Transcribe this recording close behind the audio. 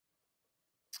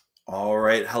All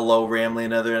right. Hello, Ramley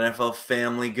and other NFL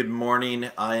family. Good morning.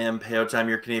 I am Peo Time,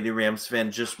 your Canadian Rams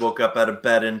fan. Just woke up out of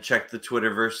bed and checked the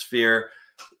Twitterverse sphere.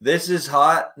 This is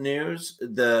hot news.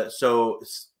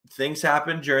 Things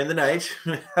happened during the night.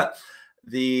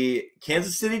 The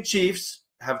Kansas City Chiefs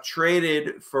have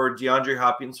traded for DeAndre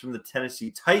Hopkins from the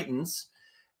Tennessee Titans.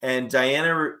 And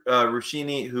Diana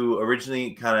Rushini, who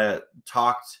originally kind of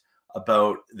talked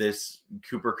about this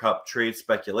Cooper Kupp trade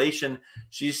speculation,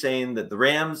 she's saying that the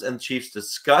Rams and Chiefs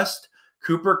discussed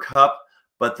Cooper Kupp,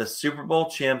 but the Super Bowl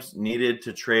champs needed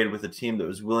to trade with a team that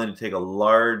was willing to take a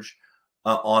large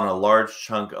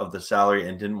chunk of the salary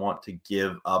and didn't want to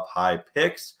give up high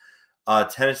picks.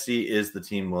 Tennessee is the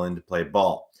team willing to play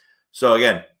ball. So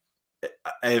again,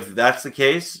 if that's the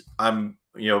case, I'm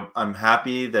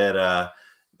happy that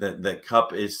that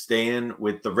Kupp is staying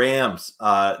with the Rams.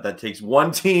 That takes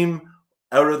one team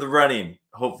out of the running,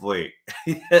 hopefully.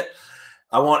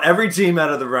 I want every team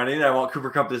out of the running. I want Cooper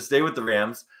Kupp to stay with the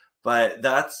Rams. But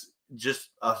that's just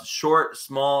a short,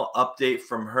 small update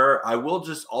from her. I will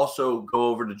just also go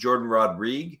over to Jordan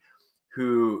Rodrigue,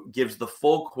 who gives the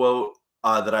full quote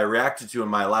that I reacted to in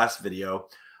my last video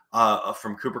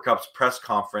from Cooper Kupp's press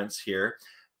conference here,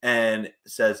 and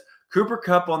says, Cooper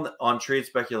Kupp on trade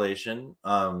speculation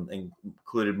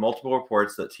included multiple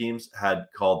reports that teams had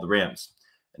called the Rams.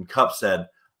 And Kupp said,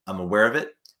 I'm aware of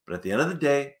it, but at the end of the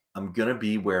day, I'm going to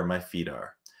be where my feet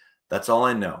are. That's all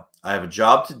I know. I have a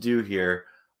job to do here.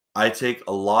 I take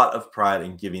a lot of pride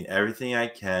in giving everything I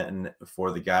can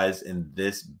for the guys in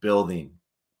this building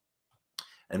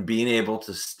and being able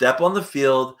to step on the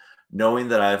field knowing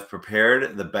that I've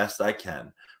prepared the best I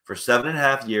can. For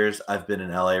 7.5 years, I've been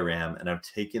an LA Ram, and I've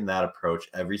taken that approach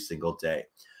every single day.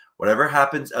 Whatever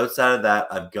happens outside of that,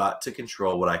 I've got to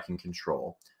control what I can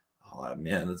control. Oh,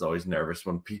 man, that's always nervous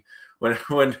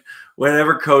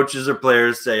whenever coaches or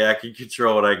players say I can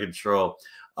control what I control.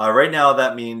 Right now,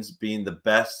 that means being the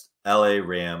best LA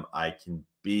Ram I can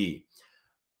be.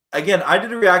 Again, I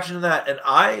did a reaction to that, and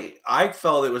I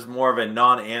felt it was more of a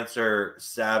non-answer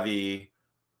savvy,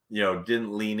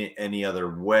 didn't lean it any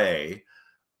other way.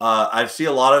 I see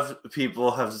a lot of people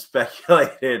have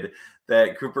speculated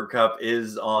that Cooper Kupp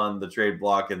is on the trade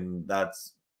block, and that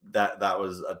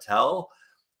was a tell.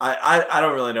 I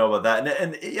don't really know about that,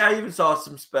 and I even saw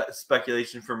some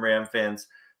speculation from Ram fans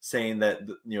saying that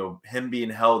him being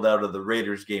held out of the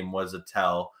Raiders game was a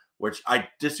tell, which I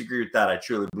disagree with that. I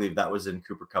truly believe that was in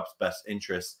Cooper Kupp's best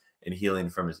interest in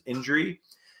healing from his injury.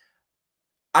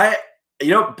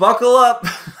 Buckle up.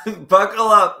 Buckle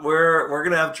up. We're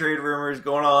gonna have trade rumors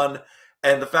going on.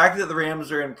 And the fact that the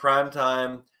Rams are in prime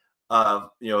time,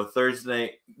 Thursday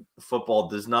night football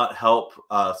does not help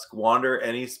squander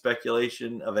any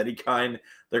speculation of any kind.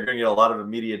 They're gonna get a lot of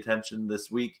immediate attention this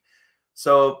week.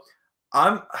 So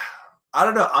I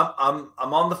don't know.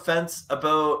 I'm on the fence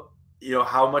about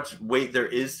how much weight there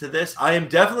is to this. I am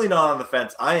definitely not on the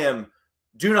fence. I am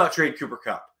do not trade Cooper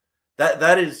Kupp.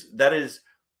 That is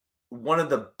one of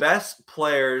the best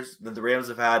players that the Rams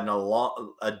have had in a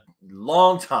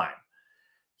long time.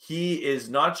 He is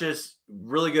not just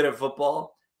really good at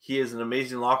football. He is an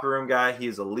amazing locker room guy. He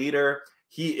is a leader.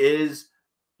 He is,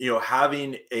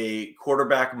 having a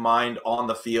quarterback mind on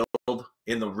the field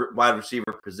in the wide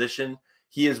receiver position.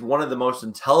 He is one of the most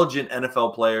intelligent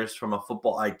NFL players from a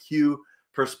football IQ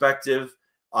perspective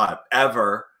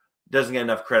ever. Doesn't get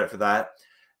enough credit for that.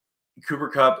 Cooper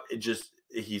Kupp,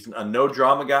 he's a no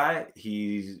drama guy.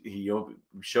 He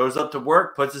shows up to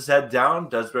work, puts his head down,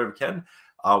 does whatever he can.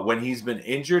 When he's been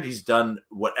injured, he's done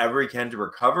whatever he can to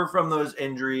recover from those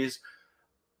injuries.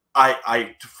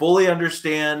 I fully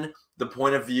understand the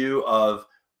point of view of,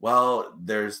 well,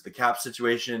 there's the cap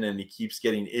situation and he keeps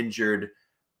getting injured.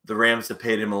 The Rams have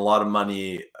paid him a lot of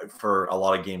money for a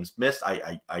lot of games missed.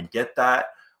 I get that.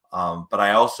 But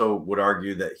I also would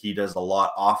argue that he does a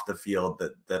lot off the field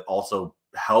that also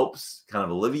helps kind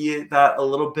of alleviate that a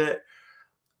little bit.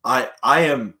 I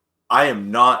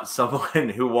am not someone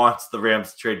who wants the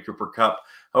Rams to trade Cooper Kupp.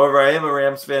 However, I am a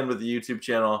Rams fan with a YouTube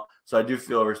channel, so I do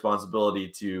feel a responsibility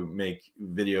to make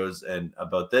videos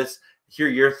about this. Hear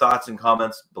your thoughts and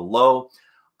comments below.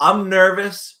 I'm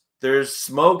nervous. There's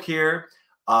smoke here.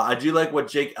 I do like what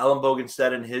Jake Ellenbogen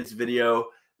said in his video,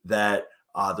 that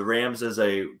the Rams, as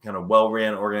a kind of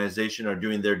well-ran organization, are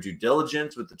doing their due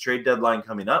diligence with the trade deadline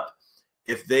coming up.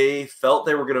 If they felt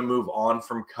they were going to move on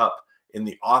from Kupp in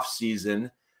the offseason,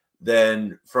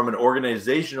 then from an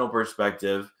organizational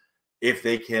perspective, if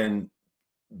they can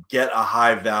get a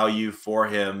high value for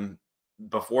him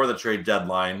before the trade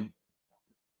deadline,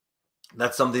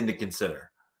 that's something to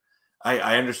consider.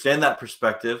 I understand that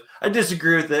perspective. I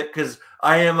disagree with it because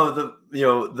I am of the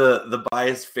the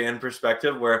biased fan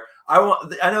perspective where I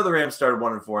know the Rams started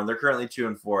 1-4 and they're currently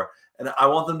 2-4, and I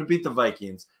want them to beat the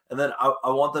Vikings, and then I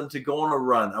want them to go on a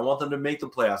run. I want them to make the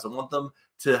playoffs. I want them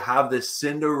to have this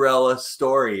Cinderella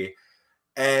story,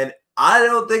 and I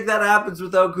don't think that happens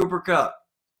without Cooper Kupp.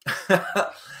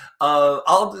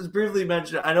 I'll just briefly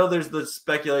mention, I know there's the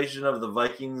speculation of the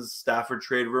Vikings Stafford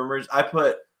trade rumors. I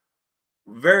put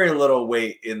very little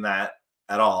weight in that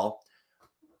at all.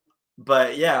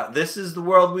 But yeah, this is the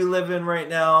world we live in right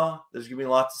now. There's going to be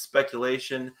lots of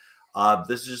speculation.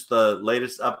 This is just the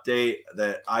latest update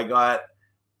that I got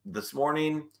this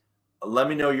morning. Let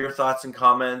me know your thoughts and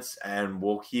comments, and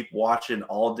we'll keep watching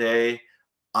all day.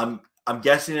 I'm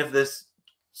guessing if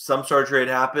some sort of trade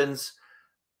happens,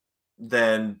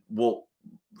 then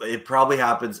it probably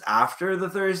happens after the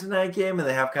Thursday night game, and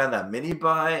they have kind of that mini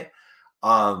bye.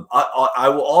 I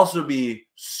will also be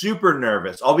super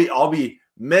nervous. I'll be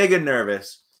mega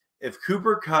nervous if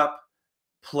Cooper Kupp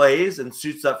plays and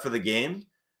suits up for the game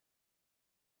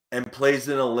and plays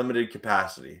in a limited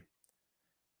capacity.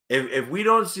 If we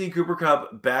don't see Cooper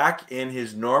Kupp back in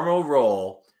his normal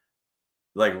role,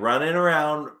 like running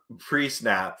around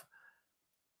pre-snap,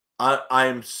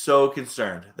 I'm so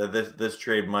concerned that this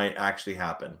trade might actually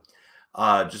happen,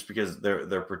 just because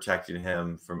they're protecting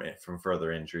him from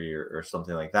further injury or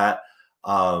something like that.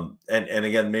 And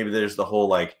again, maybe there's the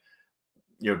whole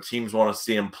teams want to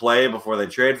see him play before they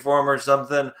trade for him or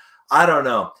something. I don't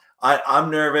know.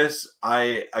 I'm nervous.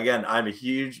 I'm a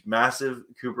huge, massive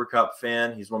Cooper Kupp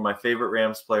fan. He's one of my favorite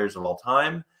Rams players of all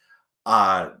time.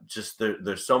 Just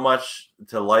there's so much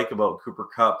to like about Cooper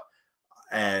Kupp,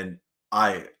 and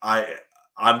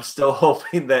I'm still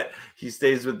hoping that he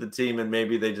stays with the team and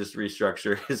maybe they just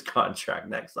restructure his contract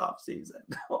next offseason.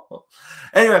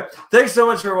 Anyway, thanks so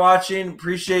much for watching.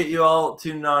 Appreciate you all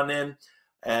tuning on in.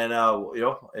 And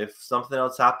if something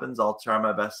else happens, I'll try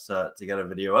my best to get a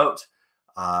video out.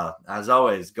 As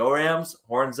always, go Rams,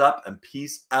 horns up, and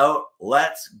peace out.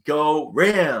 Let's go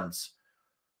Rams.